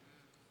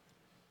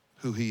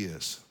who he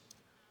is.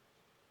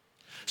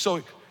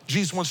 So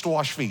Jesus wants to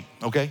wash feet,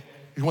 okay?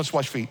 He wants to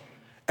wash feet.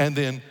 And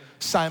then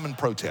Simon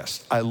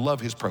protests. I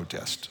love his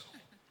protest.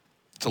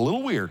 It's a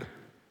little weird.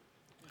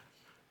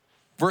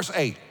 Verse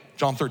 8,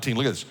 John 13,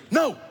 look at this.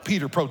 No,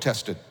 Peter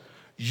protested.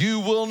 You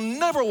will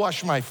never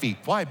wash my feet.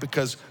 Why?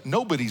 Because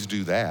nobody's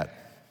do that.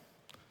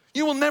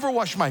 You will never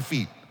wash my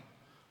feet.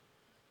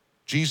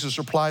 Jesus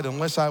replied,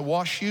 unless I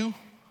wash you,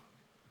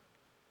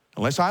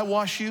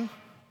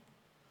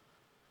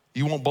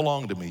 you won't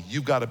belong to me.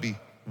 You've got to be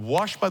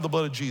washed by the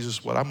blood of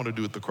Jesus. What I'm going to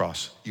do at the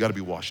cross, you got to be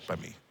washed by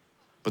me.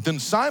 But then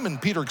Simon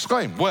Peter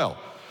exclaimed, well,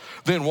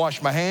 then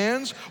wash my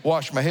hands,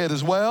 wash my head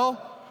as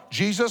well.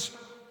 Jesus,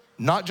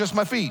 not just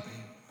my feet.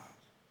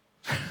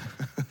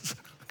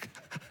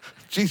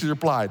 Jesus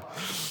replied,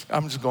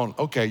 I'm just going,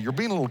 okay, you're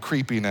being a little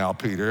creepy now,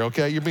 Peter,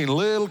 okay? You're being a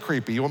little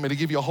creepy. You want me to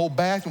give you a whole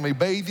bath? You want me to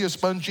bathe you,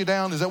 sponge you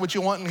down? Is that what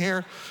you want in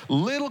here?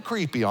 Little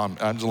creepy on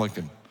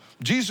Lincoln.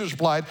 Jesus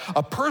replied,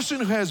 a person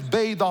who has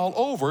bathed all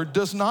over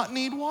does not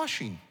need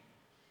washing,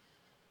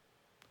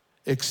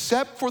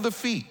 except for the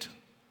feet,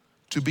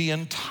 to be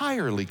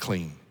entirely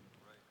clean.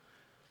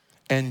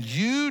 And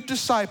you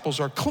disciples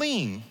are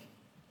clean,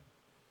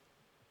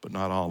 but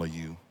not all of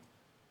you.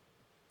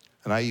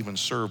 And I even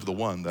serve the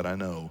one that I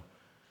know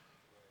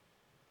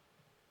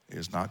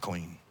is not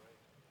clean.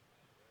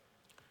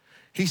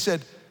 He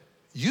said,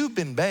 you've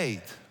been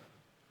bathed,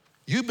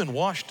 you've been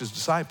washed as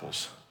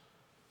disciples,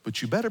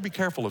 but you better be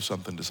careful of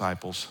something,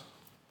 disciples.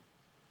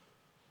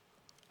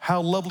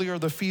 How lovely are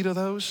the feet of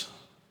those?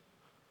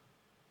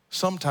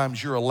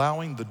 Sometimes you're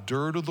allowing the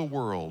dirt of the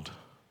world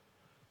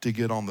to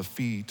get on the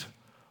feet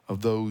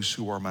of those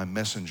who are my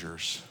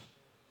messengers.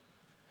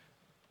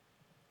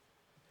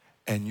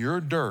 And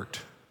your dirt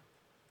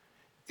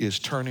is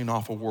turning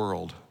off a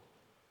world.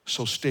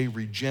 So stay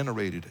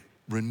regenerated,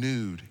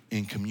 renewed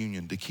in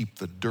communion to keep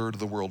the dirt of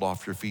the world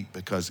off your feet,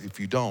 because if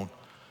you don't,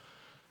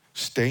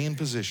 stay in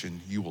position,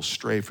 you will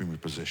stray from your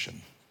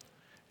position.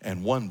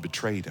 And one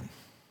betrayed him.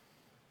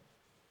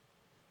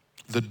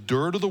 The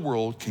dirt of the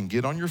world can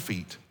get on your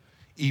feet,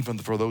 even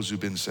for those who've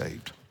been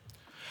saved.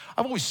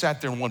 I've always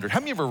sat there and wondered,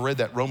 have you ever read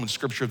that Roman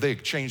scripture, they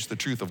exchanged the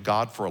truth of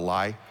God for a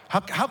lie?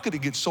 How could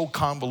it get so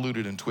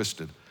convoluted and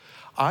twisted?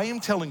 I am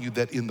telling you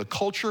that in the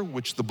culture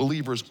which the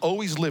believers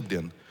always lived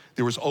in,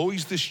 there was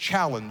always this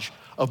challenge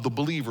of the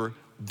believer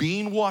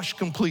being washed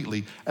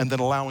completely and then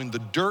allowing the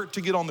dirt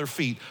to get on their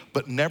feet,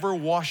 but never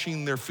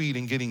washing their feet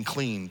and getting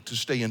clean, to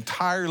stay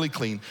entirely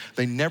clean.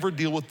 They never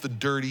deal with the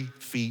dirty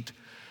feet.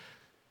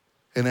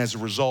 And as a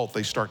result,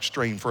 they start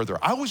straying further.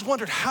 I always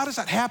wondered, how does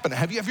that happen?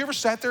 Have you ever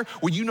sat there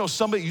where you know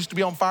somebody used to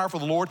be on fire for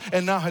the Lord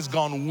and now has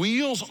gone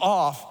wheels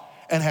off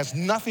and has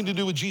nothing to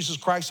do with Jesus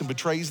Christ and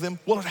betrays them?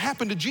 Well, it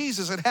happened to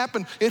Jesus. It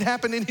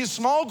happened in his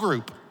small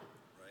group.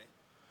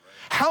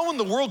 How in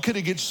the world could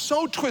it get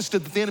so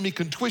twisted that the enemy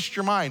can twist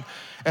your mind?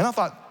 And I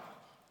thought,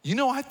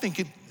 I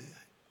think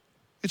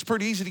it's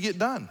pretty easy to get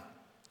done.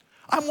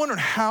 I'm wondering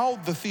how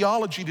the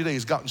theology today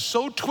has gotten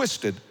so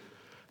twisted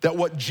that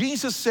what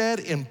Jesus said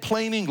in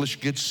plain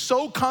English gets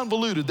so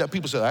convoluted that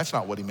people say, that's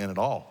not what he meant at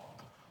all.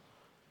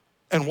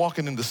 And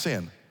walking into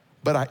sin.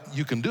 But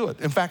you can do it.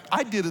 In fact,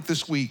 I did it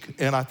this week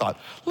and I thought,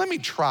 let me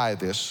try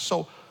this.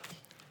 So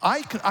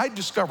I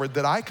discovered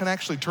that I can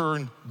actually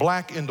turn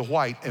black into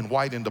white and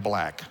white into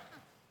black.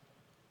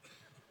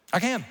 I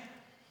can.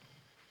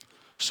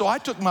 So I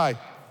took my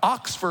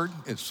Oxford,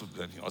 it's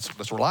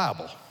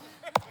reliable,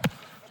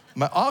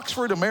 my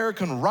Oxford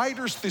American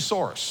Writer's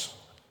Thesaurus.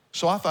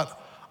 So I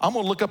thought, I'm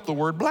gonna look up the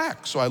word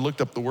black. So I looked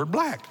up the word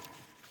black.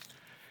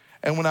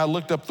 And when I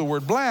looked up the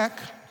word black,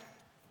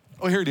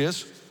 oh, here it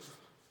is.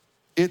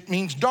 It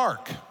means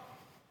dark.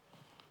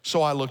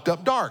 So I looked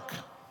up dark.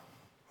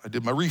 I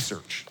did my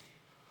research.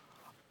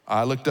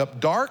 I looked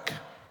up dark,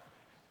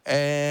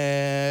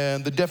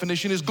 And the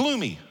definition is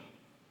gloomy.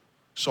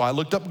 So I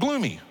looked up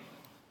gloomy.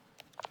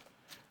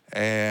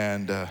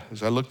 And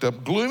as I looked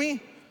up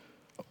gloomy,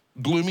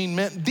 gloomy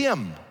meant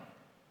dim.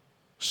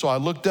 So I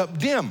looked up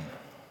dim.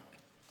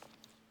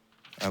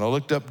 And I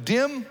looked up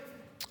dim,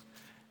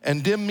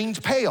 and dim means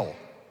pale.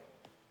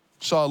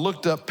 So I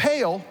looked up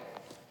pale,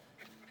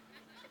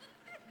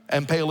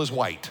 and pale is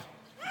white.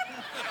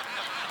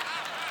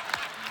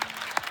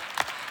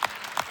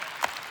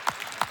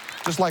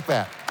 Just like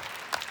that.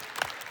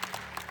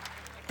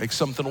 Make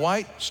something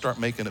white, start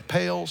making it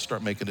pale,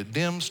 start making it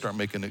dim, start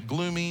making it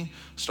gloomy,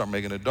 start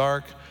making it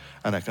dark,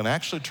 and I can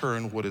actually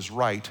turn what is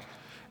right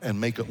and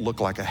make it look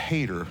like a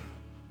hater.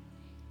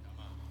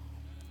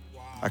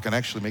 I can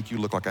actually make you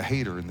look like a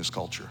hater in this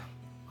culture.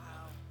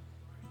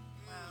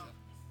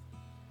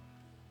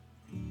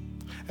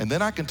 And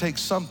then I can take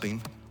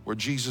something where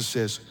Jesus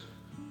says,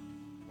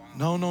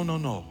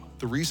 no.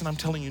 The reason I'm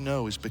telling you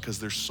no is because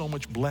there's so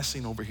much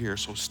blessing over here,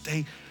 so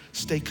stay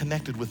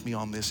connected with me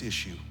on this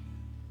issue.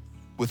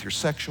 With your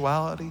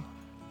sexuality,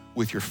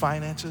 with your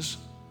finances,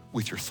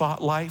 with your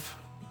thought life.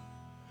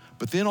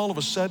 But then all of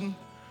a sudden,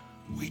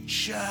 we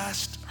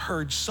just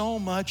heard so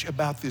much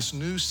about this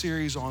new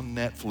series on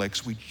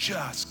Netflix, we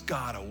just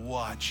gotta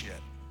watch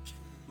it.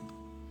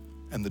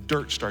 And the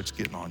dirt starts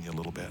getting on you a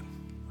little bit.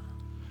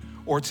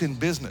 Or it's in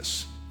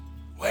business.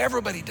 Well,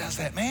 everybody does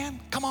that, man,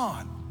 come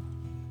on.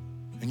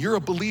 And you're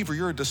a believer,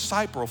 you're a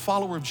disciple, a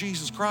follower of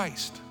Jesus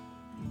Christ.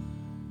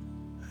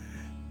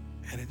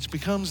 And it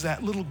becomes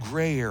that little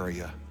gray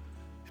area.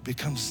 It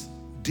becomes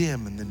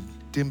dim, and then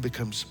dim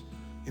becomes,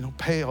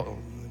 pale,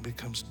 and it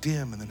becomes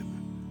dim, and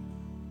then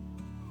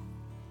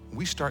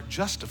we start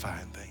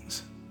justifying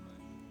things.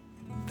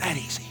 That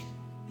easy.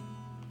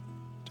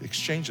 To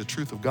exchange the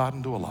truth of God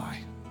into a lie.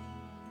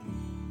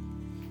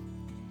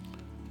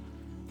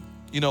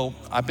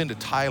 I've been to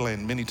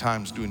Thailand many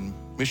times doing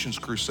missions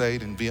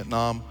crusade in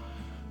Vietnam.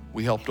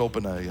 We helped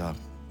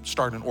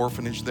start an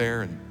orphanage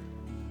there,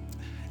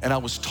 and I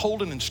was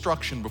told an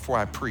instruction before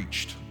I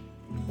preached,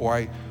 or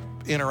I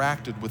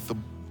interacted with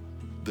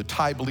the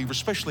Thai believers,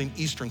 especially in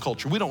Eastern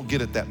culture. We don't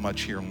get it that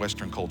much here in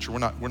Western culture.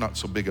 We're not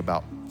so big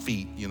about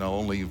feet,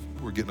 only if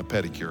we're getting a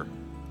pedicure.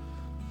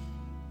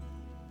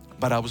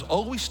 But I was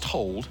always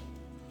told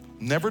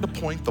never to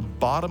point the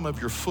bottom of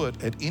your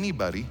foot at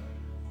anybody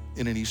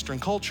in an Eastern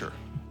culture.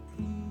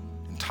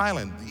 In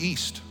Thailand, the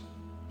East,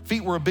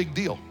 feet were a big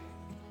deal.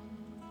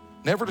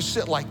 Never to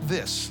sit like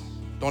this.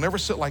 Don't ever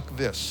sit like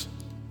this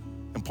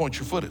and point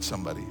your foot at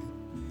somebody.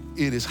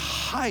 It is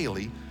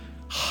highly,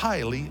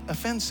 highly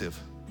offensive.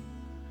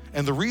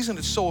 And the reason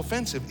it's so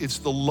offensive, it's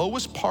the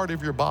lowest part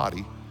of your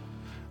body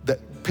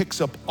that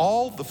picks up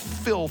all the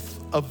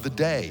filth of the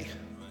day.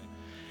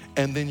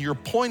 And then you're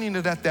pointing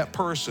it at that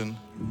person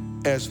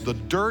as the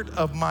dirt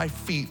of my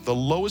feet, the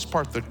lowest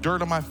part, the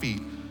dirt of my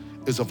feet,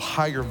 is of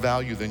higher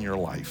value than your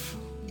life.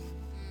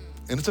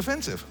 And it's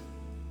offensive.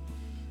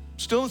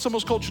 Still in some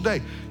of those cultures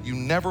today, you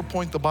never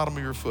point the bottom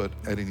of your foot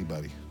at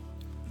anybody.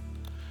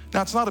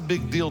 Now, it's not a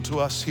big deal to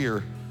us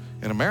here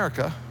in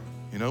America.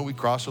 We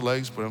cross our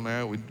legs, put them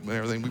there, we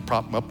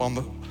prop them up on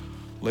the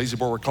lazy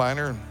boy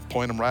recliner and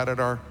point them right at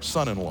our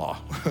son-in-law.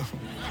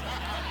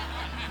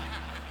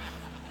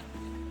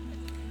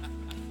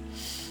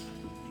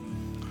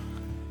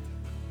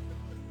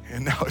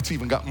 And now it's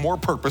even got more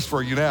purpose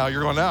for you now.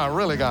 You're going, now I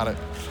really got it.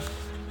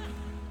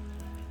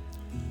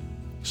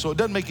 So it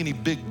doesn't make any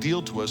big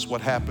deal to us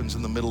what happens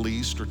in the Middle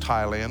East or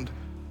Thailand.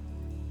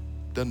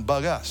 Doesn't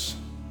bug us.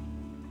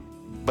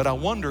 But I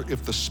wonder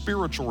if the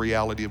spiritual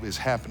reality of it has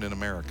happened in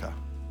America.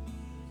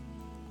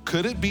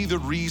 Could it be the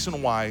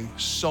reason why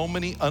so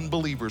many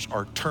unbelievers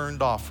are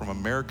turned off from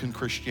American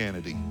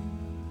Christianity?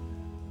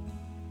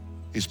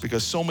 It's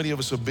because so many of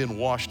us have been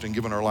washed and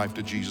given our life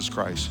to Jesus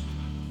Christ.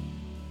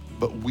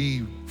 But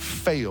we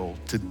fail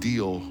to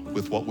deal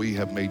with what we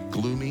have made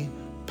gloomy,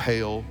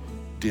 pale,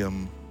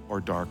 dim,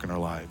 or dark in our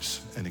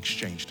lives and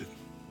exchanged it.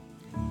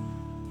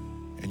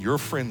 And your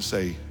friends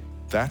say,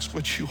 that's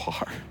what you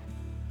are.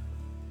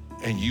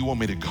 And you want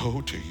me to go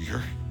to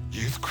your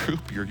youth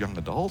group, your young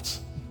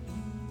adults?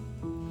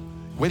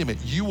 Wait a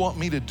minute, you want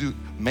me to do,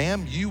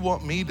 ma'am, you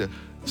want me to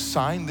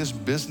sign this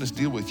business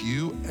deal with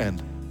you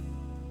and,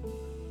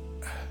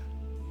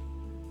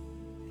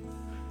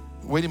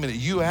 wait a minute,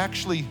 you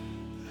actually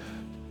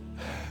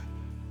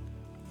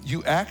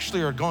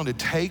are going to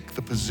take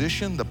the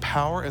position, the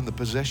power, and the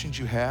possessions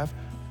you have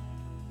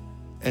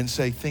and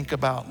say,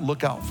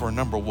 look out for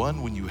number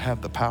one when you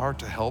have the power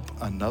to help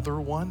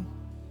another one?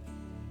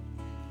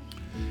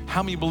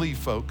 How many believe,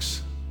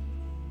 folks,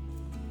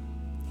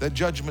 that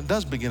judgment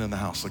does begin in the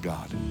house of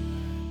God?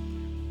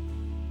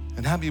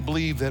 And how many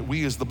believe that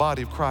we as the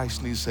body of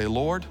Christ need to say,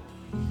 Lord,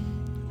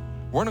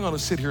 we're not going to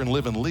sit here and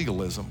live in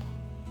legalism,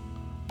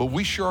 but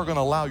we sure are going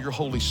to allow your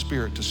Holy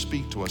Spirit to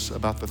speak to us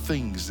about the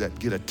things that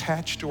get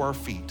attached to our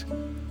feet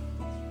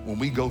when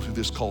we go through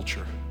this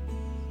culture,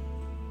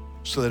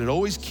 so that it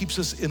always keeps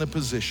us in a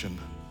position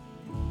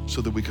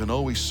so that we can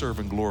always serve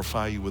and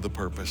glorify you with a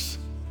purpose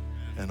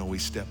and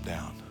always step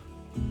down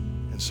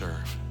and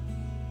serve.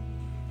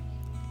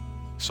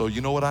 So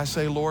you know what I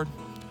say, Lord?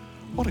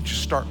 Why don't you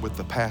start with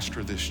the pastor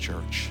of this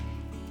church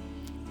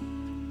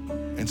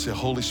and say,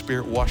 Holy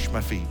Spirit, wash my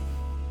feet.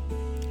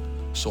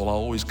 So I'll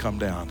always come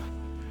down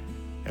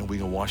and we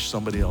can wash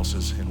somebody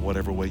else's in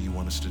whatever way you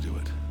want us to do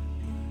it.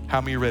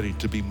 How many are ready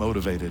to be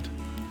motivated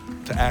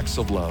to acts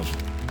of love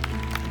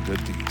and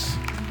good deeds?